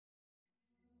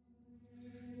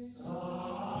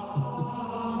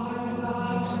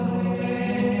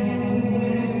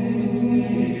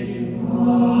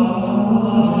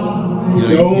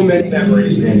So many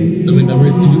memories, Manny. So many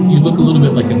memories. You look a little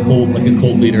bit like a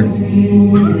cold leader.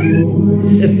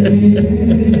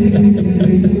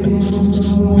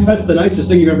 That's the nicest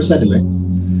thing you've ever said to me.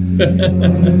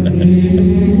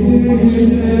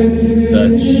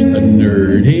 Such a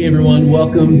nerd. Hey everyone,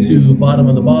 welcome to Bottom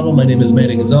of the Bottle. My name is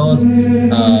Manny Gonzalez.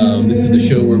 This is the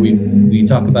show where we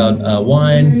talk about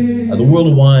wine, the world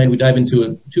of wine. We dive into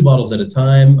it 2 bottles at a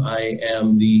time. I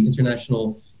am the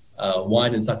international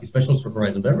wine and sake specialist for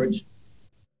Horizon Beverage.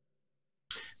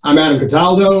 I'm Adam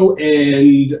Cataldo,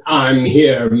 and I'm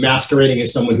here masquerading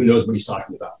as someone who knows what he's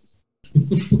talking about.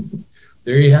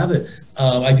 There you have it.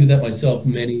 I do that myself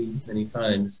many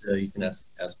times. You can ask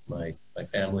my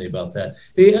family about that.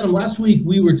 Hey, Adam, last week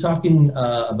we were talking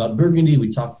about Burgundy.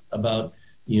 We talked about,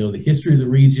 the history of the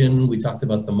region. We talked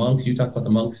about the monks. You talked about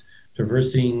the monks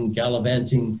traversing,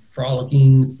 gallivanting,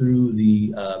 frolicking through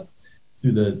the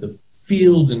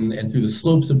fields and through the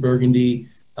slopes of Burgundy.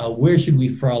 Where should we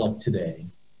frolic today?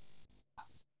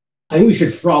 I think we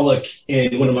should frolic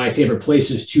in one of my favorite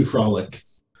places to frolic,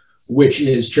 which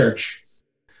is church.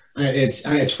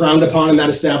 It's frowned upon in that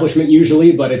establishment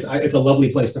usually, but it's a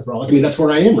lovely place to frolic. I mean, that's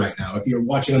where I am right now. If you're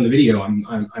watching on the video,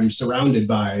 I'm surrounded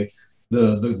by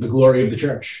the glory of the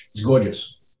church. It's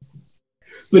gorgeous.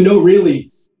 But no,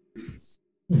 really,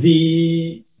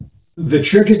 the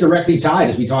church is directly tied,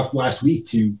 as we talked last week,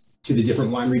 to the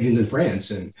different wine regions in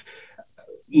France, and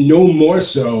no more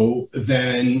so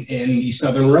than in the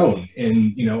southern Rhone,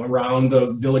 around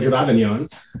the village of Avignon,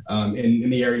 in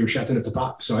the area of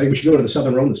Châteauneuf-du-Pape. So I think we should go to the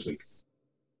southern Rhone this week.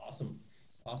 Awesome.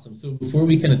 So before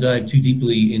we kind of dive too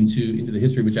deeply into the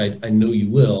history, which I know you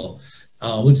will,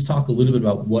 let's talk a little bit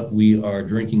about what we are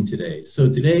drinking today. So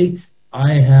today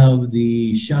I have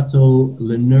the Chateau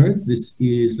Leneurth. This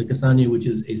is the Cassagne, which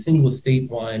is a single estate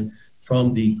wine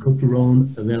from the Côtes-du-Rhône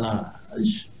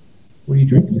village. What are you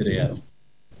drinking today, Adam?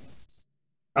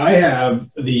 I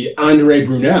have the André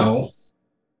Brunel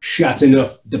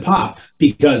Châteauneuf-du-Pape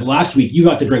because last week you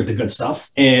got to drink the good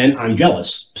stuff and I'm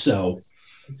jealous. So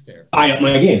that's fair. I up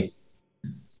my game.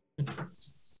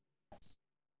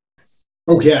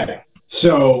 Okay.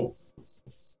 So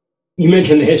you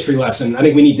mentioned the history lesson. I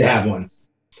think we need to have one.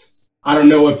 I don't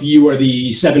know if you or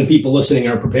the 7 people listening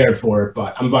are prepared for it,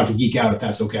 but I'm about to geek out if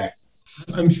that's okay.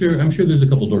 I'm sure there's a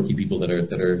couple dorky people that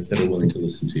are willing to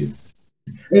listen to you.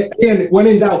 And when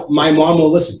in doubt, my mom will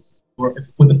listen.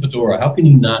 With a fedora. How can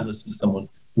you not listen to someone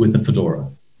with a fedora?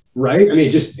 Right? I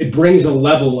mean, it brings a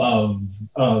level of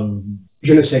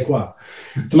je ne sais quoi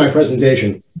to my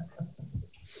presentation.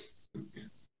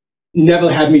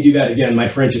 Never had me do that again. My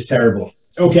French is terrible.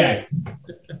 Okay.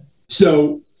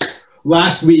 So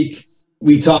last week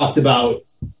we talked about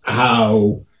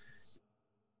how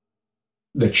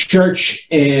the church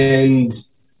and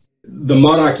the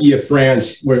monarchy of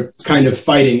France were kind of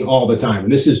fighting all the time.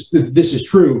 And this is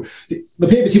true. The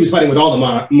papacy was fighting with all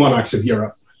the monarchs of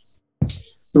Europe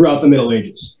throughout the Middle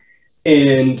Ages.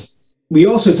 And we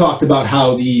also talked about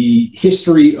how the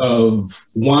history of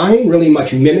wine really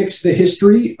much mimics the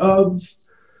history of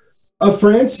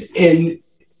France. And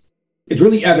it's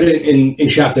really evident in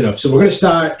Châteauneuf. So we're going to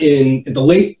start in the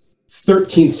late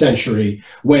 13th century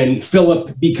when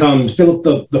Philip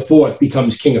the Fourth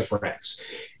becomes king of France.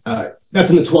 That's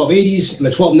in the 1280s. In the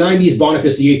 1290s,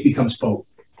 Boniface VIII becomes Pope.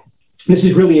 This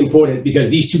is really important because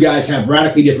these 2 guys have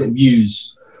radically different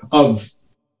views of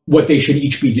what they should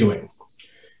each be doing.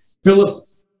 Philip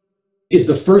is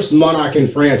the first monarch in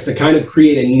France to kind of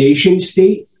create a nation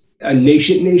state, a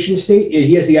nation state.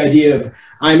 He has the idea of,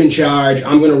 I'm in charge,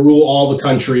 I'm going to rule all the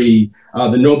country.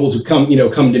 The nobles would come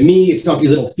to me. It's not these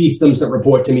little fiefdoms that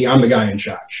report to me. I'm the guy in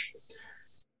charge.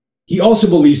 He also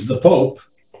believes the Pope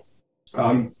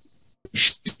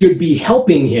should be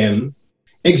helping him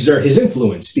exert his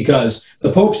influence because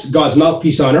the Pope's God's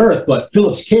mouthpiece on earth, but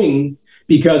Philip's king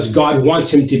because God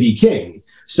wants him to be king.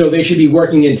 So they should be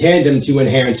working in tandem to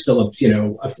enhance Philip's,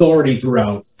 authority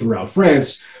throughout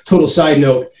France. Total side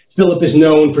note, Philip is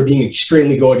known for being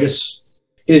extremely gorgeous.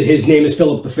 His name is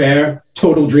Philip the Fair,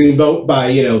 total dreamboat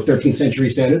by, 13th century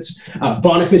standards.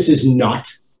 Boniface is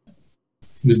not.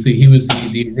 He was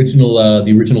the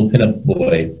original pinup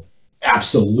boy.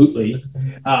 Absolutely.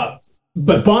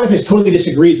 But Boniface totally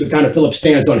disagrees with kind of Philip's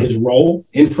stance on his role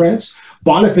in France.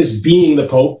 Boniface, being the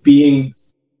Pope, being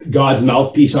God's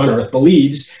mouthpiece on earth,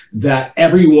 believes that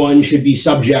everyone should be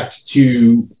subject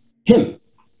to him.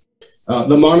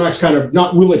 The monarchs kind of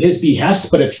not rule at his behest,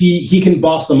 but if he can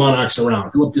boss the monarchs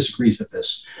around. Philip disagrees with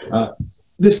this.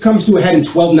 This comes to a head in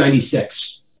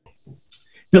 1296.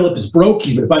 Philip is broke.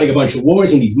 He's been fighting a bunch of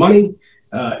wars. He needs money.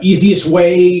 Easiest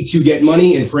way to get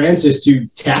money in France is to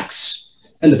tax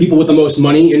and the people with the most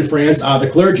money in France are the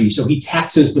clergy. So he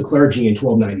taxes the clergy in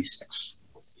 1296.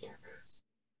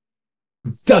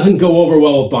 Doesn't go over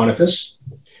well with Boniface.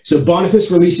 So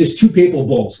Boniface releases two papal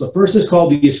bulls. The first is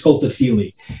called the Ascolta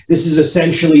Fili. This is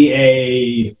essentially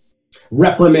a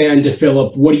reprimand to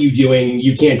Philip. What are you doing?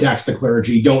 You can't tax the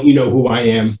clergy. Don't you know who I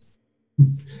am?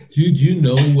 Do you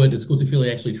know what Ascolta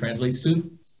Fili actually translates to?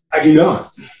 I do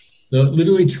not. So it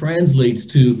literally translates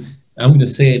to, I'm going to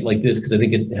say it like this because I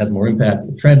think it has more impact.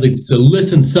 It translates to,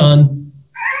 listen, son.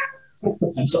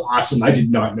 That's awesome. I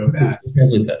did not know that.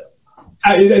 Translate that.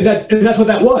 That's what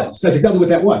that was. That's exactly what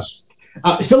that was.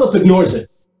 Philip ignores it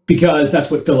because that's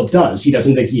what Philip does. He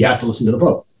doesn't think he has to listen to the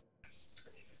Pope.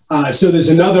 So there's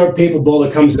another papal bull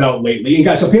that comes out lately. And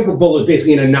guys, so papal bull is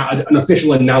basically an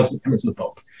official announcement coming from the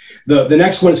Pope. The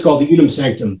next one is called the Unum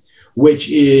Sanctum, which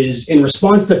is in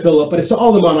response to Philip, but it's to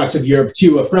all the monarchs of Europe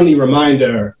too, a friendly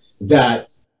reminder that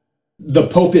the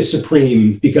Pope is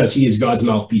supreme because he is God's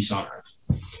mouthpiece on earth.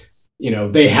 You know,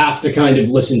 they have to kind of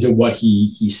listen to what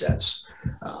he says.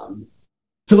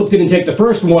 Philip didn't take the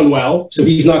first one well, so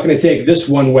he's not going to take this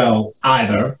one well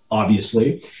either,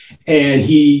 obviously. And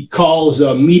he calls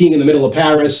a meeting in the middle of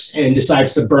Paris and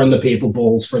decides to burn the papal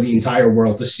bulls for the entire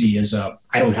world to see as a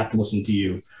I don't have to listen to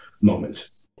you moment.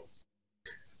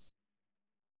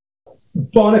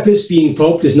 Boniface, being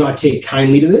Pope, does not take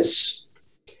kindly to this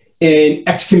and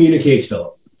excommunicates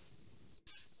Philip.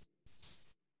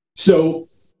 So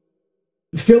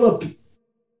Philip,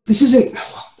 this isn't...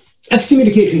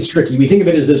 Excommunication is tricky. We think of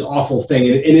it as this awful thing,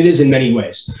 and it is in many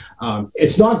ways.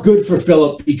 It's not good for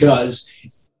Philip because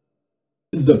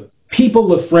the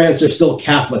people of France are still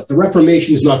Catholic. The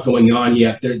Reformation is not going on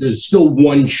yet. There's still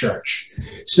one church.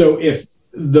 So if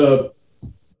the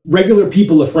regular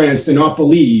people of France do not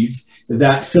believe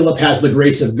that Philip has the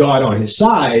grace of God on his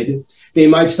side, they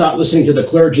might start listening to the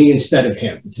clergy instead of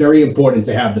him. It's very important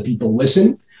to have the people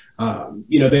listen.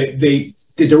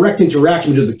 The direct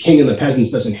interaction between the king and the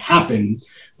peasants doesn't happen,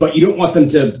 but you don't want them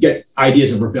to get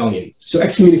ideas of rebellion. So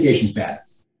excommunication is bad.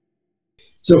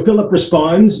 So Philip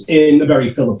responds in a very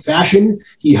Philip fashion.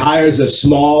 He hires a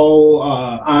small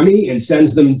army and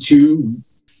sends them to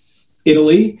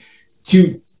Italy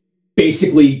to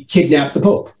basically kidnap the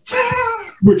Pope,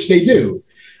 which they do.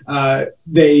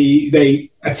 They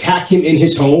attack him in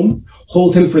his home,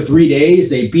 hold him for 3 days.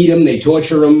 They beat him. They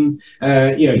torture him.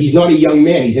 He's not a young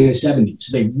man. He's in his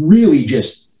 70s. They really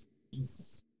just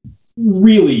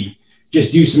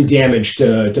do some damage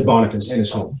to Boniface and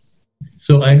his home.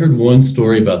 So I heard one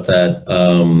story about that,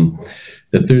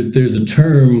 that there's a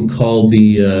term called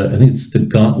I think it's the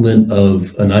Gauntlet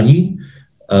of Anagni,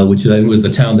 which I think was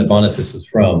the town that Boniface was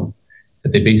from,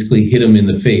 that they basically hit him in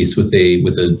the face with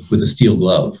a steel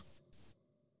glove.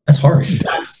 That's harsh.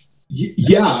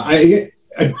 Yeah,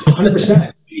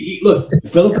 100%. Look,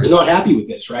 Philip is not happy with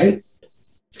this, right?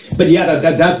 But yeah,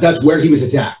 that's where he was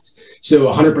attacked.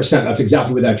 So 100%, that's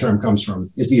exactly where that term comes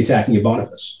from, is the attacking of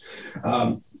Boniface.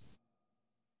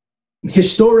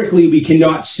 Historically, we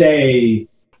cannot say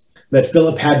that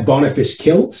Philip had Boniface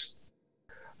killed,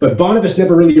 but Boniface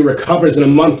never really recovers, and a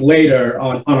month later,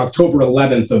 on October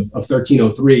 11th of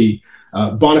 1303,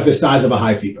 Boniface dies of a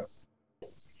high fever.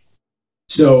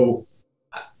 So,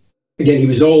 again, he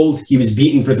was old, he was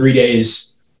beaten for 3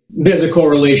 days. There's a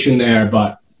correlation there,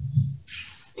 but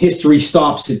history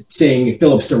stops at saying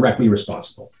Philip's directly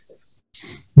responsible.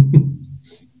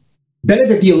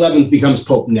 Benedict XI becomes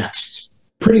Pope next,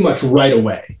 pretty much right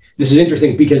away. This is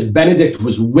interesting because Benedict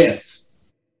was with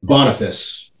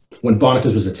Boniface when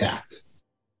Boniface was attacked.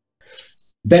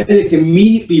 Benedict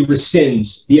immediately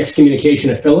rescinds the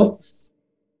excommunication of Philip,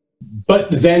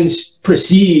 but then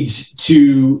proceeds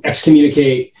to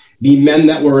excommunicate the men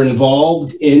that were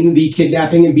involved in the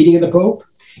kidnapping and beating of the Pope,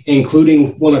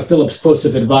 including one of Philip's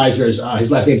closest advisors.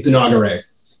 His last name is Denagare.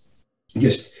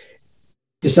 Just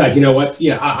decide, you know what?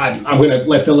 Yeah, I'm going to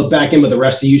let Philip back in, but the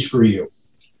rest of you, screw you.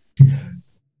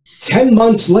 10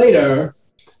 months later,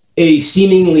 a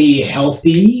seemingly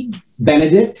healthy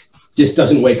Benedict just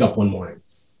doesn't wake up one morning.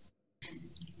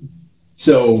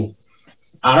 So,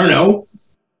 I don't know.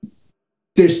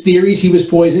 There's theories he was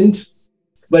poisoned,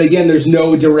 but again, there's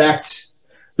no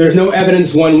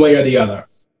evidence one way or the other.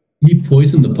 He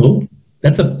poisoned the Pope?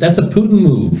 That's a Putin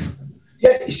move.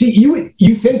 Yeah, see,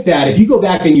 you think that if you go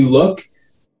back and you look,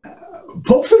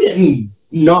 popes were getting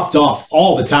knocked off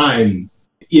all the time.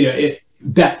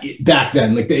 Back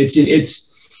then, like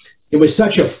it was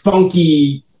such a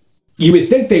funky. You would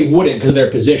think they wouldn't because of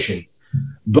their position,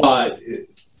 but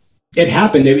it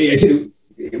happened.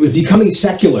 It was becoming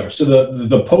secular. So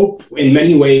the Pope, in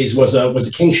many ways, was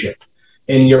a kingship.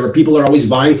 and your people are always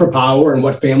vying for power and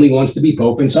what family wants to be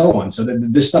pope and so on. So that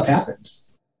this stuff happened.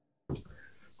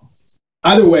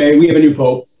 Either way, we have a new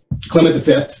pope, Clement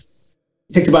V.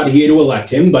 It takes about a year to elect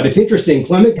him, but it's interesting.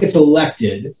 Clement gets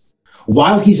elected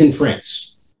while he's in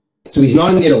France. So he's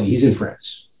not in Italy, he's in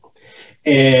France.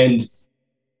 And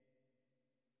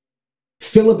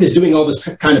Philip is doing all this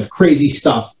kind of crazy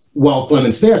stuff while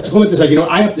Clement's there. So Clement is like,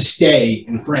 I have to stay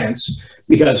in France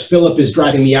because Philip is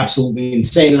driving me absolutely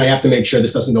insane, and I have to make sure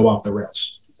this doesn't go off the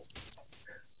rails.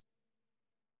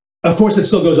 Of course, it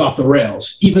still goes off the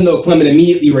rails, even though Clement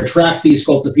immediately retracts the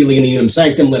Sculpta Filii and the Unum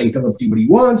Sanctum, letting Philip do what he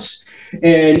wants.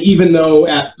 And even though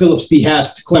at Philip's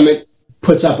behest, Clement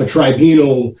puts up a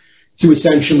tribunal to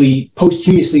essentially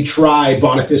posthumously try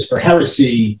Boniface for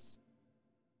heresy,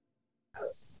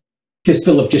 because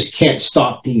Philip just can't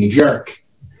stop being a jerk.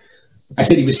 I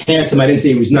said he was handsome. I didn't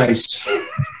say he was nice.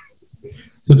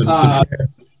 So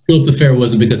Philip the Fair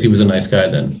wasn't because he was a nice guy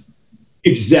then?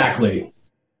 Exactly.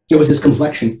 It was his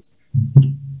complexion.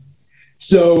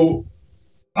 So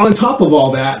on top of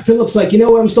all that, Philip's like,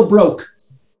 I'm still broke.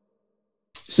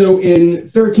 So in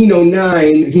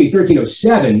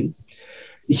 1307,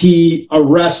 he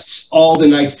arrests all the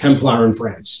Knights Templar in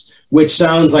France, which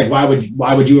sounds like, why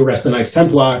would you arrest the Knights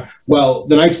Templar? Well,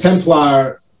 the Knights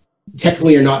Templar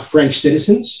technically are not French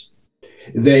citizens.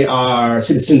 They are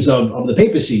citizens of the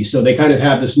papacy. So they kind of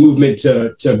have this movement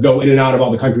to go in and out of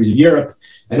all the countries of Europe.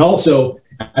 And also,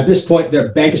 at this point, they're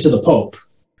bankers to the Pope.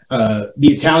 The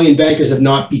Italian bankers have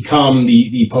not become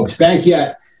the Pope's bank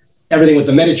yet. Everything with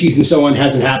the Medicis and so on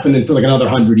hasn't happened in for like another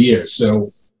 100 years.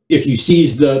 So if you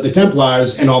seize the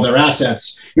Templars and all their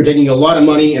assets, you're taking a lot of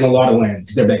money and a lot of land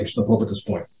because they're bankers to the Pope at this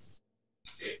point.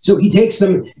 So he takes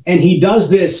them, and he does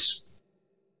this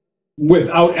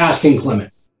without asking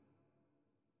Clement.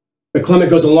 But Clement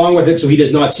goes along with it so he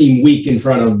does not seem weak in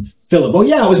front of Philip. Oh,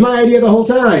 yeah, it was my idea the whole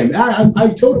time.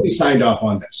 I totally signed off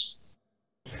on this.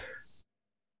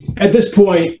 At this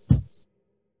point,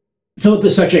 Philip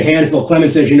is such a handful.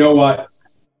 Clement says, you know what?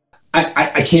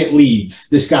 I can't leave.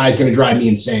 This guy's going to drive me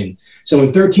insane. So in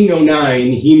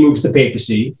 1309, he moves the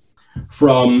papacy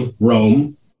from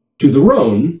Rome to the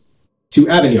Rhone to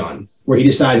Avignon, where he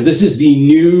decides this is the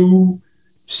new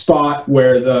spot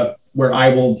where the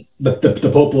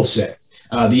Pope will sit.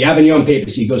 The Avignon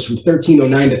papacy goes from 1309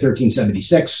 to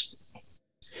 1376.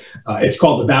 It's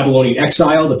called the Babylonian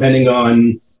exile, depending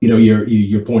on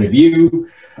your point of view.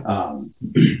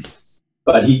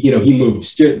 But he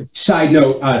moves. Side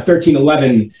note: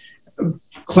 1311,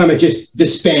 Clement just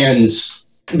disbands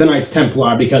the Knights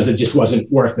Templar because it just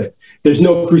wasn't worth it. There's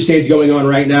no crusades going on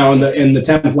right now, and the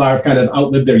Templar have kind of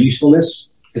outlived their usefulness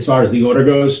as far as the order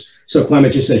goes. So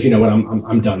Clement just says, you know what,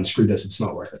 I'm done. Screw this. It's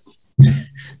not worth it.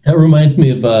 That reminds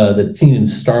me of the scene in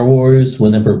Star Wars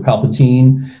when Emperor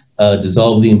Palpatine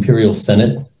dissolved the Imperial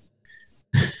Senate.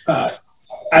 I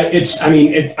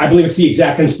believe it's the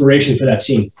exact inspiration for that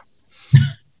scene.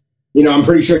 I'm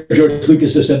pretty sure George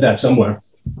Lucas has said that somewhere.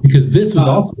 Because this was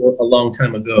also a long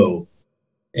time ago,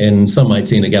 and some might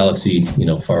say in a galaxy,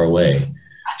 far away.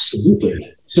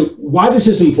 Absolutely. So why this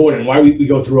is important, why we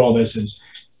go through all this is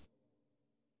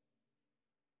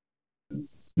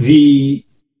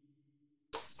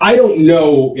I don't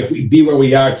know if we'd be where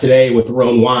we are today with the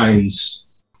Rhone wines,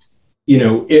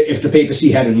 if the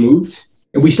papacy hadn't moved.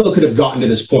 And we still could have gotten to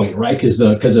this point, right?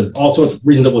 Because of all sorts of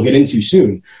reasons that we'll get into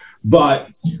soon. But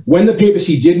when the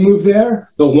papacy did move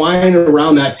there, the wine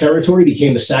around that territory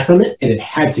became the sacrament, and it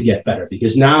had to get better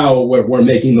because now we're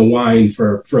making the wine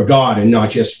for God and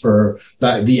not just for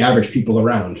the average people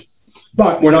around.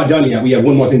 But we're not done yet. We have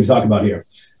one more thing to talk about here.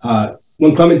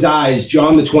 When Clement dies,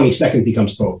 John the 22nd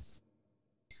becomes Pope.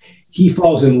 He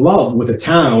falls in love with a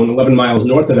town 11 miles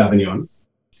north of Avignon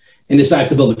and decides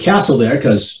to build a castle there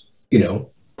because,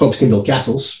 popes can build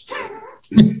castles.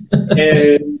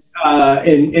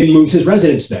 and moves his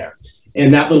residence there.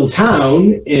 And that little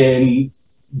town,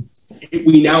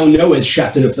 we now know as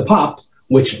Châteauneuf-du-Pape,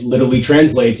 which literally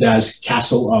translates as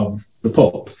Castle of the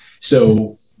Pope.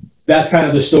 So that's kind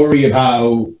of the story of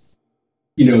how,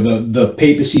 the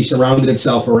papacy surrounded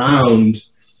itself around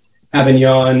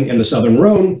Avignon and the Southern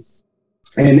Rhone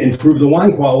and improved the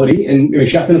wine quality. And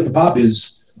Châteauneuf-du-Pape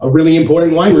is a really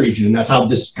important wine region. And that's how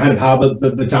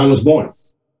the town was born.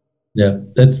 Yeah,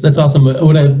 that's awesome.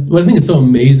 What I think is so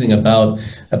amazing about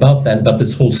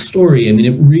this whole story, I mean,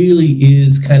 it really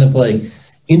is kind of like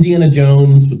Indiana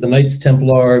Jones with the Knights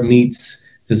Templar meets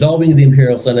dissolving the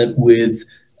Imperial Senate with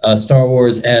Star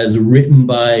Wars as written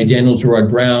by Daniel Gerard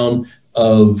Brown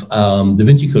of Da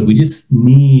Vinci Code. We just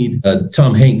need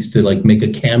Tom Hanks to make a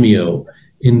cameo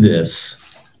in this.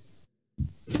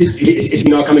 Is he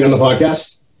not coming on the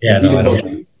podcast? Yeah,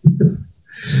 no,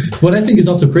 what I think is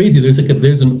also crazy,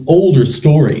 there's an older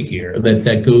story here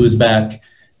that goes back,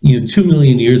 2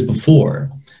 million years before.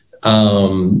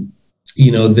 That's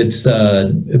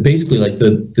basically like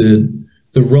the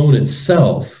Rhone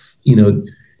itself,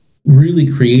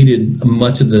 really created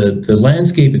much of the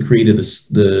landscape. It created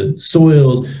the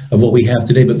soils of what we have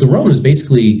today. But the Rhone is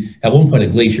basically at one point a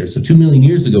glacier. So 2 million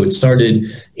years ago, it started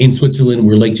in Switzerland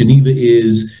where Lake Geneva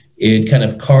is. It kind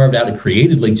of carved out and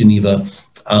created Lake Geneva.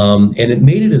 And it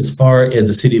made it as far as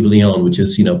the city of Lyon, which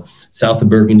is, south of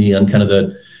Burgundy on kind of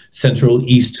the central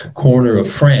east corner of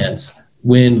France.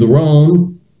 When the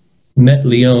Rhone met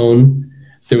Lyon,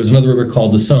 there was another river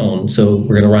called the Saône. So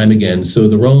we're going to rhyme again. So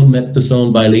the Rhone met the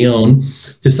Saône by Lyon,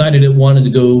 decided it wanted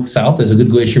to go south, as a good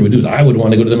glacier would do. I would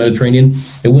want to go to the Mediterranean.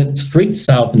 It went straight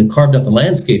south and it carved out the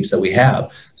landscapes that we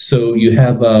have. So you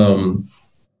have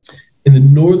in the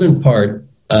northern part,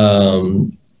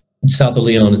 south of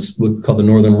Lyon, it's what we call the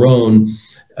Northern Rhone.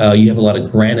 You have a lot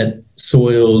of granite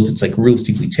soils. It's like real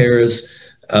steeply terraced.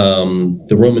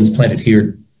 The Romans planted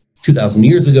here 2,000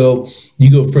 years ago.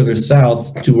 You go further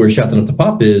south to where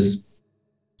Châteauneuf-du-Pape is,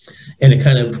 and it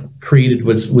kind of created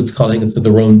what's calling it's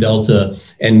the Rhone Delta,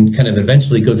 and kind of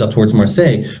eventually goes out towards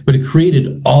Marseille. But it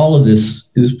created all of this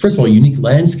first of all, unique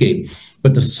landscape.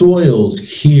 But the soils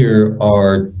here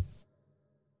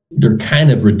they're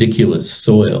kind of ridiculous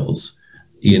soils.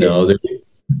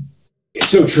 It's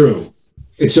so true.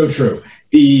 It's so true.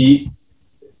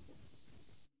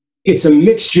 It's a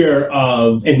mixture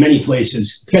of, in many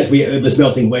places, because we have this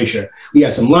melting glacier, we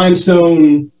have some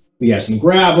limestone, we have some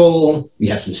gravel, we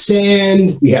have some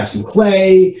sand, we have some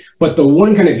clay, but the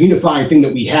one kind of unifying thing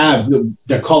that we have,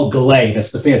 they're called galets.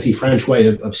 That's the fancy French way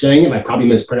of saying it. I probably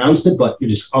mispronounced it, but you're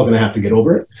just all going to have to get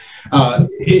over it.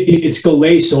 It's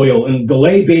galets soil, and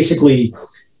galets basically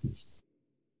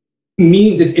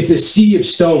means that it's a sea of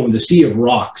stones, a sea of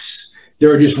rocks. There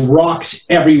are just rocks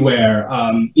everywhere,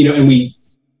 and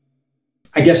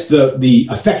I guess the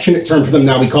affectionate term for them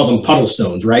now, we call them puddle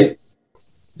stones, right?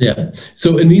 Yeah.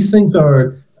 So, and these things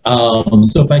are,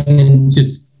 so if I can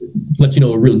just let you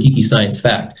know a real geeky science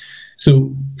fact.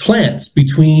 So all plants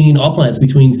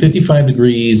between 55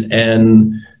 degrees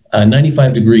and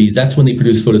 95 degrees, that's when they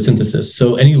produce photosynthesis.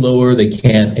 So any lower they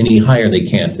can't, any higher they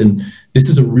can't. And this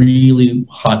is a really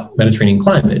hot Mediterranean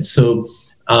climate. So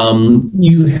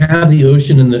you have the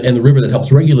ocean and the river that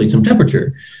helps regulate some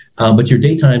temperature, but your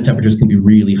daytime temperatures can be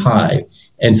really high.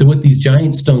 And so what these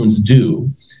giant stones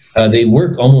do, they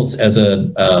work almost as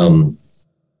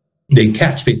they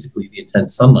catch basically the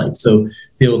intense sunlight. So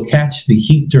they'll catch the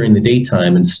heat during the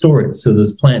daytime and store it, so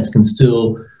those plants can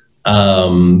still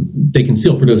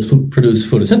produce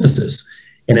photosynthesis.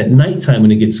 And at nighttime,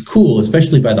 when it gets cool,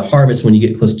 especially by the harvest, when you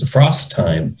get close to frost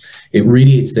time, it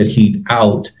radiates that heat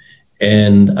out,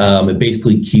 and it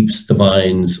basically keeps the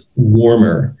vines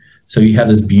warmer. So you have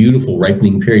this beautiful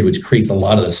ripening period, which creates a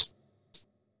lot of this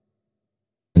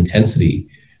intensity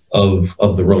of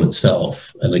the Rhone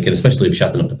itself, and especially of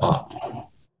Châteauneuf-du-Pape.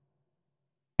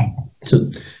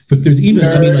 So, but there's even,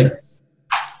 Nerd.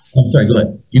 I'm sorry, go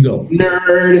ahead. You go.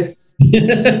 Nerd.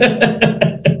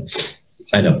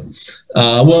 I know.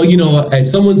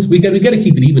 As we got to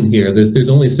keep it even here. There's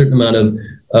only a certain amount of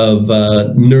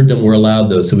nerddom we're allowed,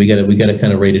 though, so we got to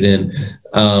kind of rate it in.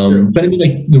 But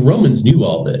the Romans knew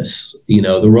all this.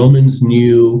 The Romans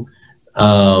knew,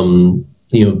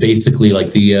 basically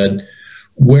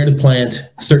where to plant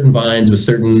certain vines with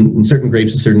certain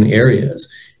grapes in certain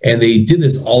areas, and they did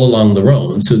this all along the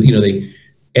Rhone. So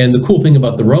and the cool thing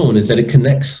about the Rhone is that it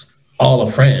connects all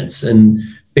of France. And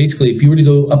basically, if you were to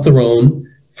go up the Rhone,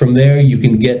 from there you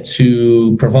can get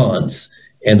to Provence,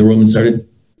 and the Romans started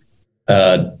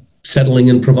settling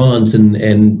in Provence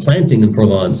and planting in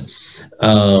Provence.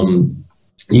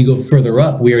 You go further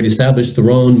up, we already established the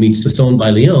Rhone meets the Saône by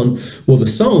Lyon. Well, the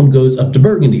Saône goes up to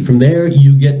Burgundy. From there,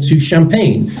 you get to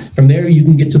Champagne. From there, you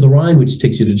can get to the Rhine, which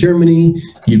takes you to Germany.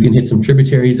 You can hit some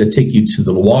tributaries that take you to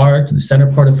the Loire, to the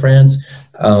center part of France.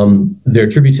 There are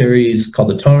tributaries called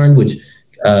the Tarn, which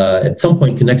at some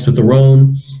point connects with the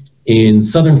Rhone in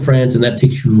southern France, and that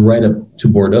takes you right up to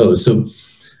Bordeaux. So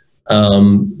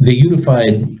they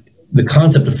unified the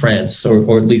concept of France,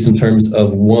 or at least in terms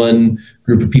of one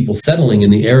group of people settling in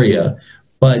the area.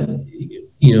 But,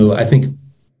 I think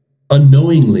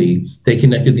unknowingly, they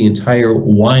connected the entire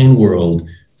wine world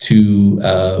to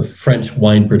French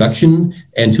wine production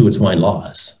and to its wine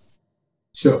laws.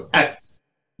 So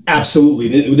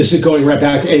absolutely. This is going right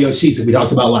back to AOC that we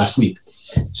talked about last week.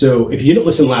 So if you didn't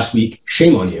listen last week,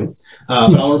 shame on you.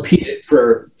 But I'll repeat it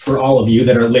for all of you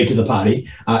that are late to the party.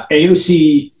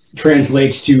 AOC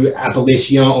translates to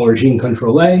Appellation Origine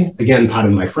Contrôlée. Again,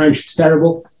 pardon my French, it's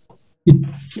terrible.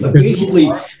 But basically,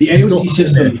 the AOC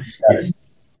system,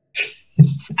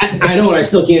 I know, and I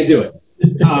still can't do it.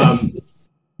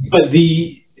 But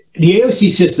the AOC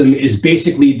system is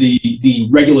basically the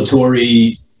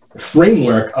regulatory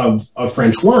framework of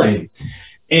French wine.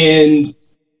 And,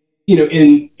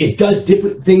 and it does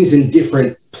different things in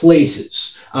different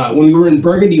places. When we were in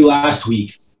Burgundy last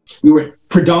week, we were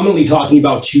predominantly talking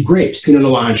about two grapes, Pinot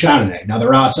Noir and Chardonnay. Now,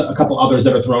 there are a couple others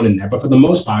that are thrown in there, but for the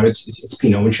most part, it's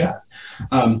Pinot and Chard.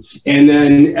 And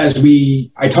then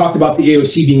I talked about the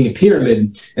AOC being a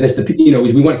pyramid, and as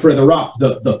as we went further up,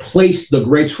 the place the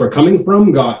grapes were coming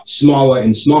from got smaller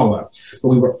and smaller. But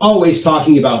we were always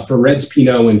talking about for Reds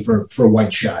Pinot and for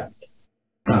White Chard.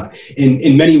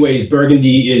 In many ways,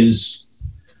 Burgundy is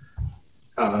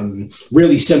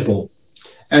really simple.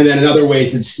 And then in other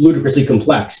ways, it's ludicrously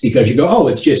complex because you go, oh,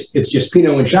 it's just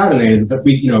Pinot and Chardonnay.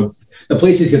 The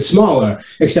places get smaller,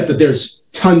 except that there's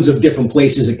tons of different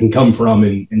places it can come from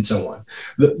and so on.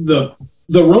 The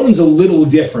Rhone's a little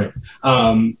different.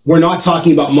 We're not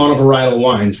talking about monovarietal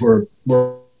wines. We're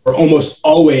almost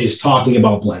always talking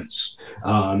about blends.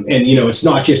 And it's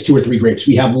not just 2 or 3 grapes.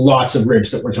 We have lots of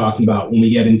grapes that we're talking about when we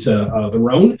get into the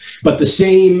Rhone. But the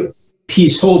same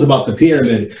piece holds about the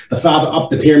pyramid. The farther up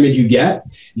the pyramid you get,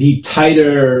 the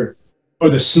tighter or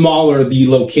the smaller the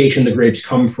location the grapes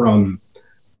come from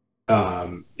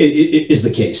is the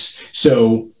case.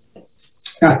 So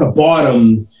at the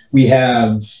bottom, we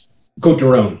have Côte du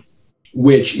Rhône,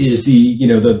 which is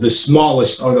the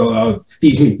smallest,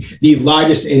 the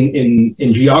largest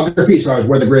in geography as far as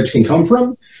where the grapes can come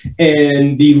from,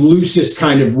 and the loosest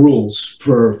kind of rules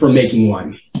for making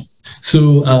wine.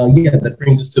 So that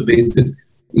brings us to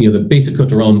the basic Côte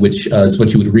du Rhône, which is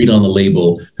what you would read on the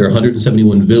label. There are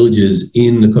 171 villages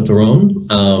in the Côte du Rhône,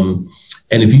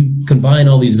 and if you combine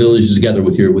all these villages together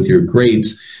with your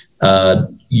grapes,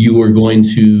 you're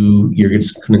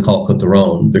just going to call it Côte du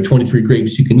Rhône. There are 23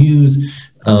 grapes you can use.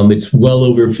 It's well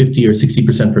over 50 or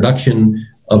 60% production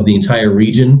of the entire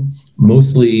region,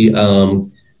 mostly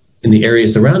in the area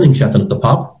surrounding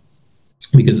Châteauneuf-du-Pape,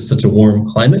 because it's such a warm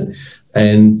climate.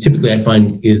 And typically I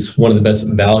find is one of the best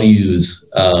value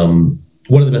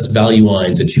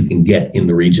wines that you can get in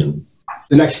the region.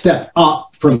 The next step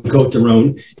up from Côte du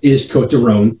Rhône is Côte du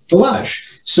Rhône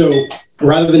Village. So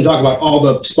rather than talk about all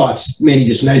the spots Manny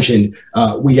just mentioned,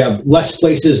 we have less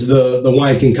places the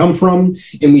wine can come from,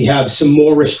 and we have some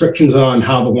more restrictions on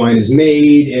how the wine is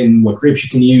made and what grapes you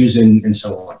can use and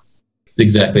so on.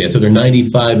 Exactly. So there are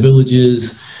 95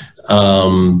 villages.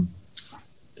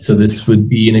 So this would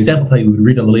be an example of how you would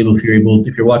read on the label if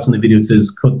you're watching the video. It says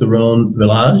Côte du Rhône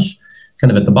Village, kind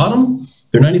of at the bottom.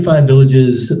 There are 95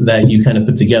 villages that you kind of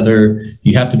put together.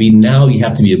 You have to be a blend. You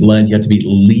have to be at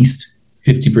least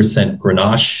 50%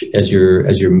 Grenache as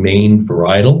your main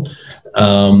varietal.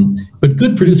 But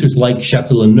good producers like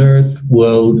Château-Neuf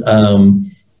will,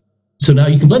 so now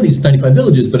you can blend these 95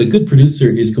 villages, but a good producer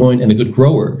and a good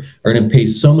grower are going to pay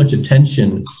so much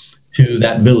attention to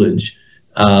that village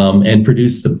and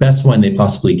produce the best wine they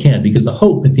possibly can, because the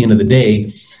hope at the end of the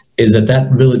day is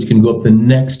that village can go up to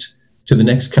the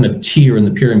next kind of tier in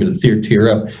the pyramid, the third tier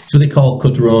up. So they call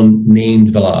Côte du Rhône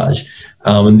named village.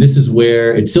 And this is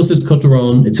where it still says Côte du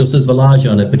Rhône, it still says village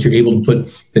on it, but you're able to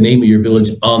put the name of your village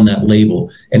on that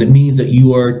label. And it means that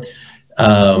you are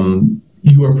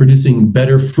producing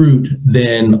better fruit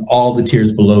than all the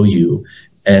tiers below you.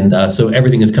 And so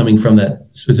everything is coming from that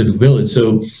specific village.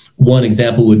 So one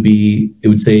example would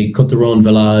say Côte du Rhône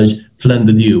Village Plaine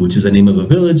de Dieu, which is the name of a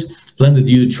village. Plaine de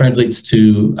Dieu translates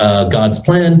to God's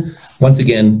plan. Once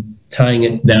again, tying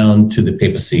it down to the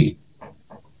papacy.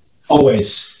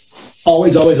 Always.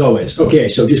 Okay,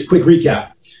 so just quick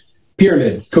recap.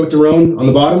 Pyramid, Côte du Rhône on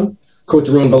the bottom, Côte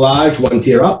du Rhône Village, one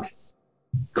tier up,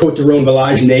 Côte du Rhône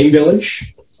Village name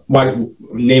village,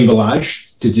 name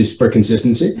village, just for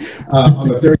consistency, on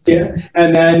the third tier.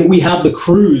 And then we have the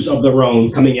cruise of the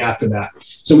Rhone coming after that.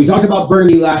 So we talked about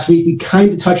Burgundy last week. We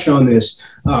kind of touched on this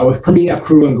with Premier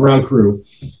Cru and Grand Cru.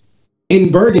 In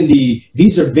Burgundy,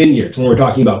 these are vineyards when we're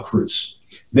talking about crus.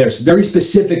 There's very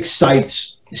specific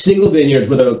sites, single vineyards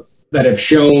that have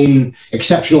shown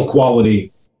exceptional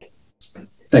quality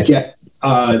that get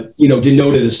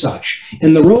denoted as such.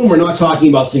 In the Rhone, we're not talking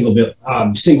about single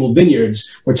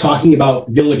vineyards. We're talking about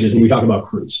villages when we talk about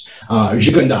crus.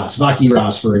 Gigondas,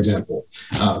 Vaqueiras, for example.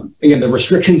 Again, the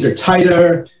restrictions are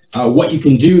tighter. What you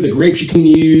can do, the grapes you can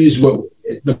use,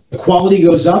 the quality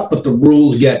goes up, but the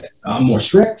rules get more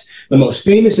strict. The most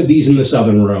famous of these in the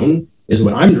Southern Rhone is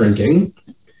what I'm drinking,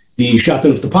 the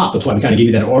Chateauneuf du Pape. That's why we kind of gave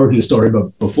you that origin story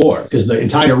before, because the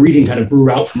entire region kind of grew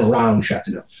out from around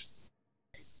Chateauneuf.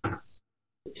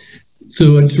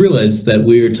 So I just realized that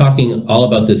we're talking all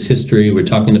about this history. We're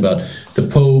talking about the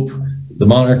Pope, the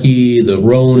monarchy, the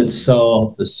Rhone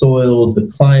itself, the soils, the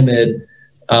climate.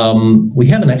 We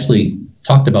haven't actually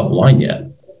talked about wine yet.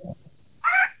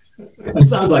 That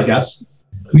sounds like us.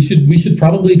 We should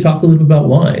probably talk a little bit about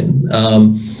wine.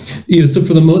 So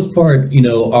for the most part,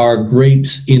 our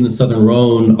grapes in the Southern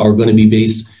Rhone are going to be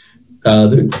based,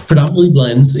 they're predominantly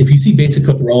blends. If you see basic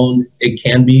Côte Rhone, it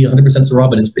can be 100% Syrah,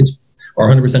 but it's or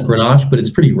 100% Grenache, but it's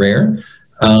pretty rare.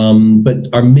 But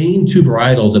our main two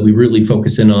varietals that we really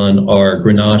focus in on are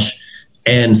Grenache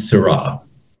and Syrah.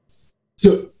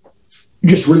 So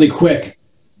just really quick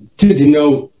to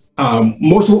denote,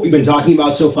 most of what we've been talking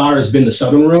about so far has been the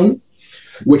Southern Rhone,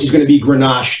 which is going to be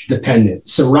Grenache dependent.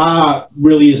 Syrah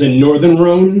really is a Northern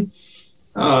Rhone,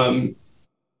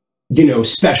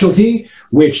 specialty,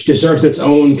 which deserves its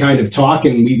own kind of talk.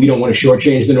 And we don't want to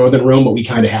shortchange the Northern Rhone, but we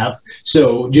kind of have.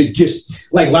 So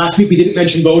just like last week, we didn't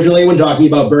mention Beaujolais when talking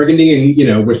about Burgundy,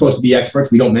 and we're supposed to be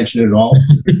experts. We don't mention it at all.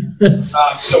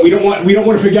 So we don't want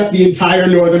to forget the entire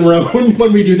Northern Rhone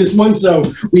when we do this one. So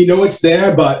we know it's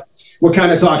there, but we're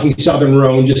kind of talking Southern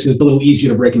Rhone, just it's a little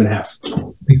easier to break them in half.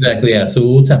 Exactly, yeah. So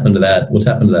we'll tap into that. We'll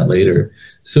tap into that later.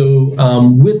 So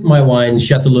with my wine,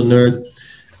 Chateau Leneurth,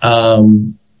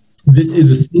 this is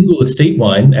a single estate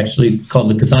wine, actually called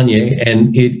the Cassagne,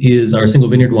 and it is our single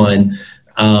vineyard wine,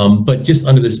 but just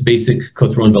under this basic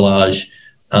Côte Rhone Village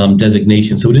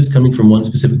designation. So it is coming from one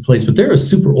specific place, but they're a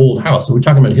super old house. So we're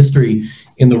talking about history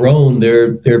in the Rhone.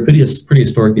 They're pretty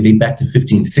historic. They date back to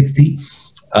 1560.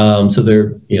 So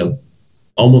they're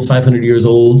almost 500 years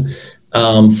old.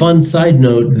 Fun side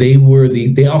note: they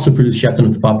also produced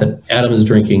Chateauneuf du Pape that Adam is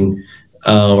drinking,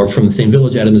 or from the same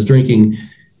village Adam is drinking.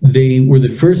 They were the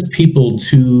first people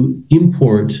to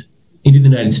import into the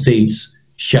United States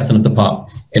Chateauneuf du Pape.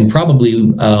 And probably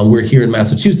we're here in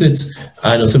Massachusetts.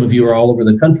 I know some of you are all over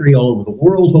the country, all over the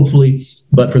world, hopefully.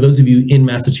 But for those of you in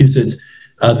Massachusetts,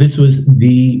 this was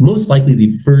most likely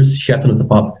the first Chateauneuf du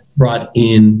Pape brought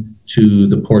in to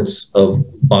the ports of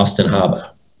Boston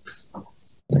Harbor.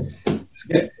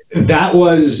 That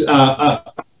was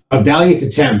a valiant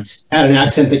attempt at an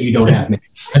accent that you don't have.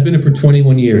 I've been here for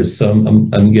 21 years, so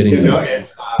I'm getting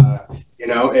it's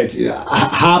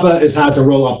Haba is hard to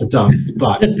roll off the tongue,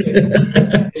 but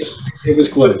it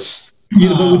was close.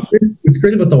 What's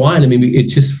great about the wine, I mean,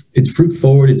 it's fruit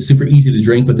forward, it's super easy to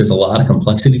drink, but there's a lot of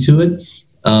complexity to it.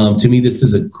 To me, this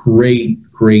is a great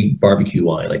barbecue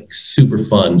wine, like super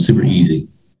fun, super easy.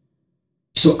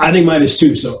 So I think mine is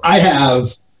too. So I have,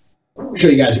 I'll show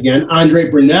you guys again, Andre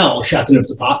Brunel Chateauneuf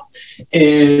du Pape,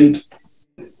 and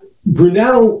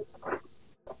Brunel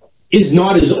is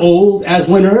not as old as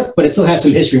Leneurth, but it still has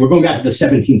some history. We're going back to the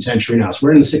 17th century now, so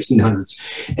we're in the 1600s,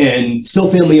 and still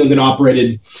family owned and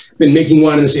operated. Been making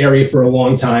wine in this area for a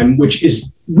long time, which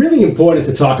is really important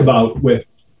to talk about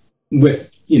with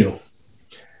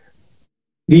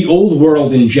the old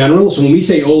world in general. So when we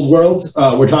say old world,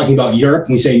 we're talking about Europe.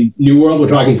 When we say new world, we're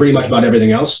talking pretty much about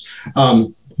everything else.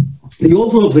 The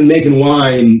old world's been making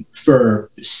wine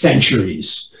for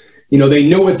centuries. They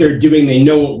know what they're doing. They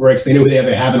know what works. They know they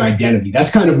have an identity. That's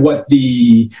kind of what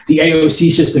the AOC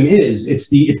system is. It's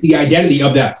the identity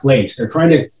of that place. They're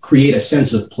trying to create a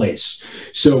sense of place.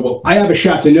 So I have a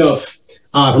Chateauneuf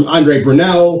from Andre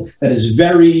Brunel that is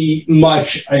very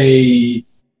much a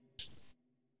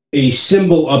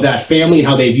symbol of that family and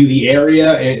how they view the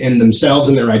area and themselves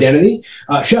and their identity.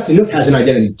 Chateauneuf has an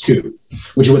identity too,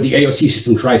 which is what the AOC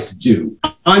system tries to do.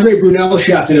 Andre Brunel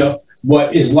Chateauneuf,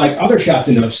 what is like other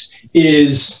Chateauneufs,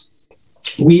 is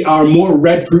we are more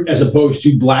red fruit as opposed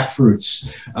to black fruits.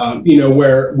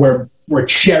 Where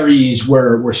cherries,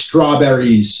 where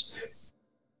strawberries,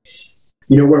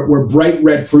 we're bright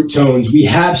red fruit tones. We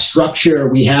have structure,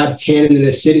 we have tannin and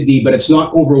acidity, but it's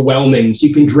not overwhelming. So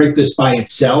you can drink this by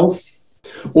itself,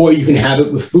 or you can have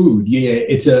it with food.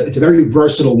 It's a very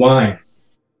versatile wine.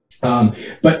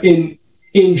 But in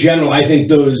general, I think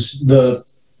those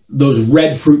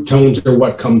red fruit tones are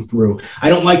what come through. I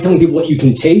don't like telling people what you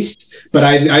can taste, but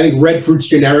I think red fruit's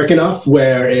generic enough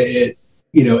where it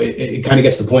kind of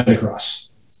gets the point across.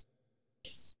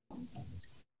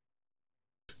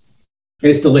 And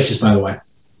it's delicious, by the way.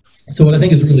 So what I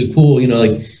think is really cool,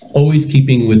 like always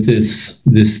keeping with this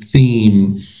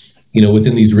theme,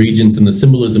 within these regions, and the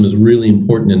symbolism is really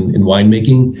important in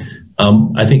winemaking.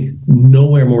 I think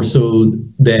nowhere more so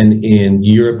than in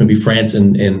Europe, maybe France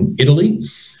and Italy,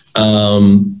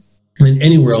 than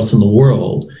anywhere else in the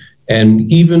world.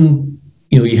 And even,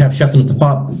 you have Chateauneuf du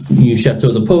Pape,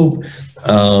 Chateau the Pope,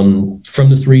 from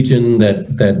this region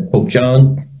that Pope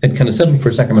John had kind of settled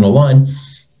for sacramental wine.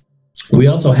 We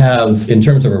also have, in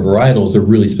terms of our varietals, they're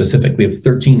really specific. We have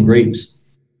 13 grapes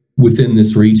within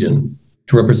this region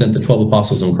to represent the 12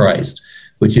 apostles in Christ,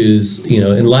 which is,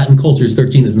 in Latin cultures,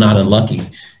 13 is not unlucky.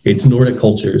 It's Nordic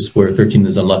cultures where 13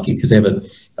 is unlucky because they have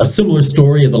a similar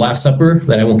story of the Last Supper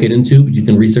that I won't get into, but you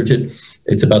can research it.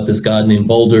 It's about this god named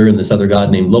Balder and this other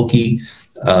god named Loki.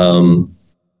 And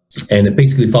it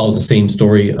basically follows the same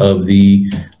story of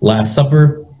the Last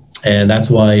Supper. And that's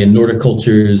why in Nordic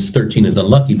cultures, 13 is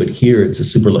unlucky, but here it's a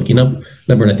super lucky number,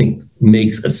 and I think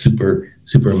makes a super,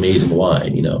 super amazing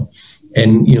wine,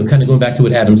 And, kind of going back to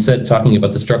what Adam said, talking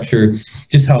about the structure,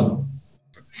 just how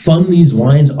fun these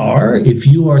wines are. If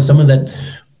you are someone that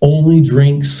only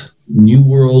drinks New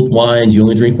World wines, you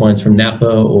only drink wines from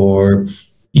Napa or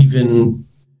even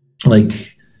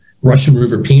like Russian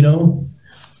River Pinot,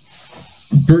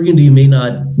 Burgundy may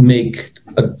not make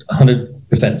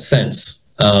 100% sense.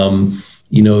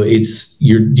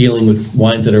 You're dealing with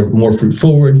wines that are more fruit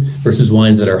forward versus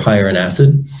wines that are higher in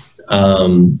acid.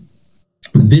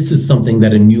 This is something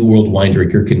that a New World wine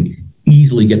drinker can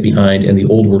easily get behind, and the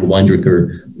Old World wine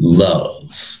drinker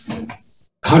loves.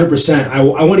 100%. I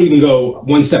want to even go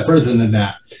one step further than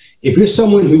that. If you're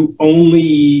someone who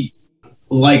only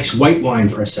likes white wine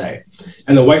per se,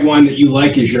 and the white wine that you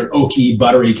like is your oaky,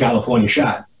 buttery California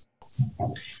shot,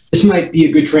 this might be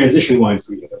a good transition wine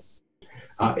for you.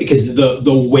 Because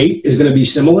the weight is going to be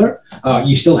similar.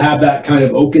 You still have that kind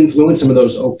of oak influence, some of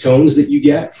those oak tones that you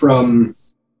get from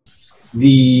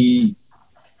the,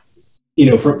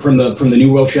 from the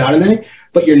New World Chardonnay,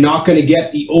 but you're not going to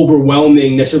get the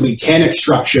overwhelming necessarily tannic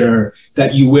structure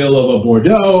that you will of a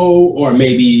Bordeaux, or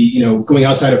maybe, going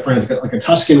outside of France, like a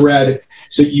Tuscan red.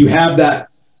 So you have that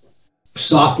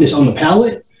softness on the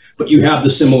palate, but you have the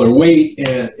similar weight,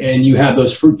 and you have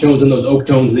those fruit tones and those oak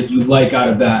tones that you like out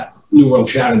of that New World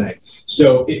Chardonnay.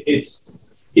 So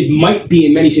it might be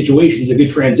in many situations a good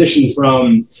transition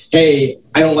from, hey,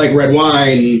 I don't like red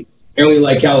wine, I only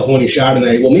like California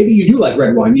Chardonnay. Well, maybe you do like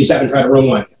red wine, you just haven't tried a Rhone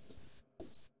wine.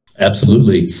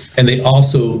 Absolutely. And they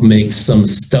also make some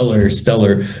stellar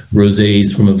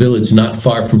rosés from a village not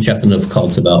far from Châteauneuf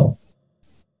called Tavel.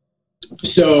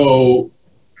 So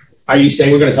are you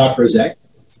saying we're going to talk rosé?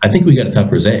 I think we got to talk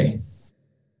rosé.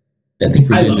 I think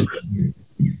rosé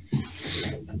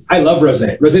I love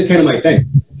rosé. Rosé is kind of my thing.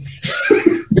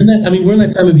 We're in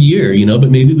that time of year, but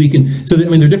maybe we can. So,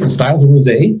 there are different styles of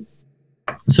rosé.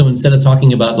 So instead of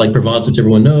talking about like Provence, which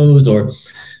everyone knows, or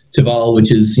Tavel,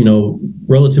 which is,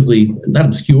 relatively not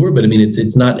obscure, but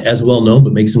it's not as well known,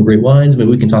 but makes some great wines. Maybe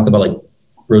we can talk about like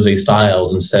rosé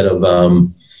styles instead of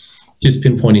just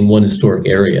pinpointing one historic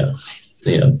area.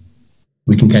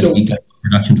 We can kind of geek out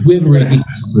productions. We have a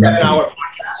 7-hour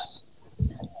podcast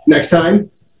next time.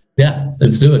 Yeah,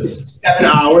 let's do it. 7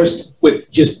 hours with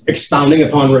just expounding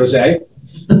upon rosé.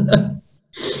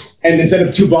 And instead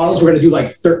of 2 bottles, we're going to do like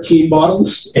 13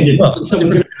 bottles. And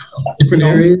someone's going to different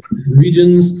areas,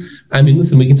 regions.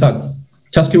 Listen, we can talk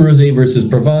Tuscan rosé versus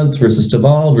Provence versus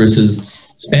Tavel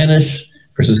versus Spanish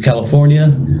versus California.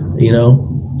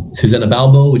 Susana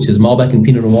Balbo, which is Malbec and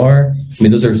Pinot Noir.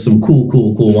 Those are some cool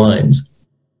wines.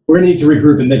 We're going to need to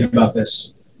regroup and think about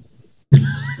this.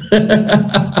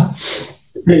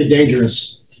 Pretty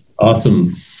dangerous.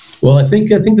 Awesome. Well, I think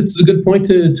this is a good point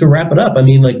to wrap it up.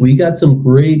 We got some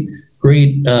great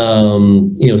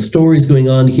stories going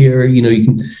on here.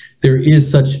 There is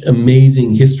such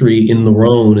amazing history in the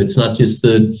Rhone. It's not just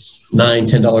the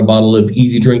 $9-10 bottle of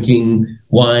easy drinking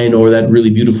wine or that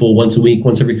really beautiful once every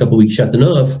couple of weeks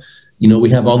Châteauneuf. We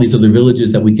have all these other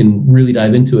villages that we can really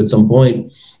dive into at some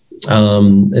point.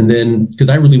 And then, because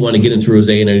I really want to get into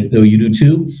rosé, and I know you do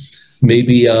too.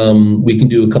 Maybe we can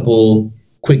do a couple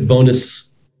quick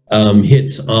bonus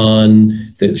hits on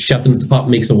the Châteauneuf du Pape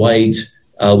makes a white.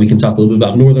 We can talk a little bit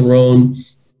about Northern Rhone,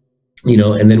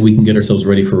 and then we can get ourselves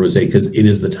ready for rosé because it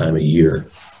is the time of year.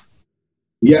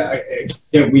 Yeah,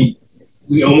 we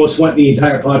almost went the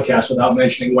entire podcast without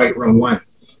mentioning white Rhone wine.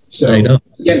 So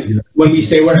again, when we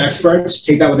say we're experts,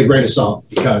 take that with a grain of salt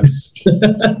because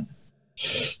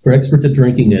we're experts at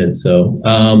drinking it. So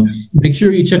make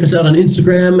sure you check us out on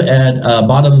Instagram at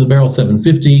Bottom of the Barrel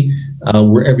 750.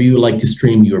 Wherever you like to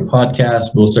stream your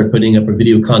podcast, we'll start putting up a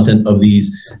video content of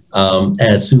these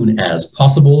as soon as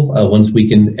possible. Once we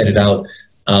can edit out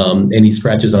any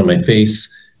scratches on my face,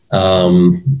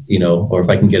 or if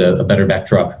I can get a better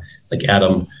backdrop like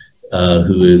Adam,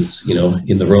 who is,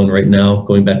 in the Rhone right now,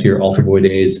 going back to your altar boy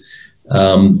days.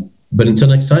 But until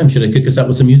next time, should I kick us out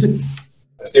with some music?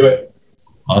 Let's do it.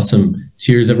 Awesome.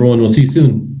 Cheers, everyone. We'll see you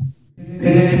soon.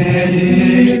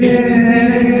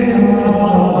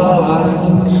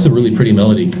 It's a really pretty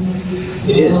melody.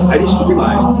 It is. I just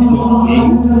realized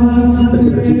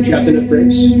the 13 Châteauneuf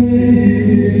grapes.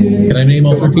 Can I name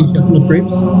all 13 Châteauneuf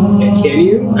grapes? Can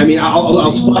you? I mean,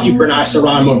 I'll spot you for an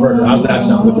Syrah Mourvèdre. How's that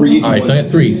sound? The three easy All right, ones. so I have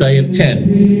 3. So I have 10.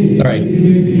 All right.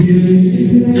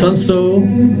 Sanso.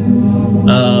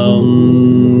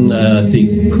 Let's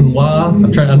see. Counois.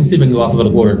 I'm gonna see if I can go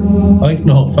alphabetical order.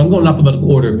 No, if I'm going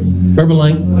alphabetical order,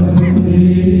 Herbelin,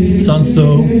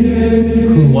 Sanso,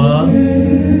 Counois,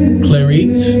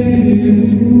 Clairette.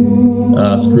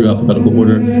 Screw alphabetical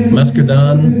order.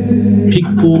 Muscardin,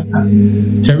 Picpoul,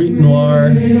 Terrique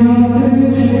Noir,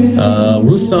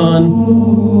 Roussan,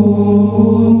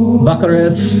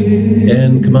 Vaccares,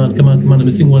 and come on, I'm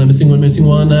missing one. I'm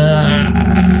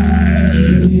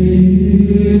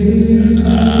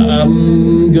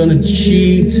gonna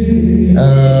cheat.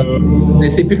 They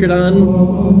say Picardin,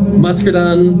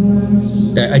 Muscardin.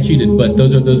 I cheated, but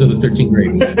those are the 13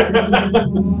 grapes.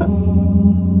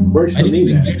 Where's I didn't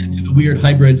even get into the weird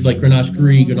hybrids like Grenache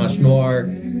Gris, Grenache Noir,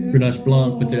 Grenache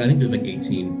Blanc, but I think there's like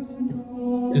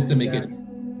 18. Just to make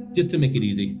it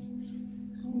easy.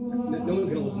 No one's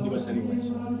gonna listen to us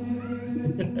anyways.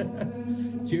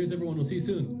 Cheers, everyone. We'll see you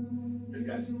soon. Cheers,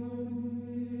 guys.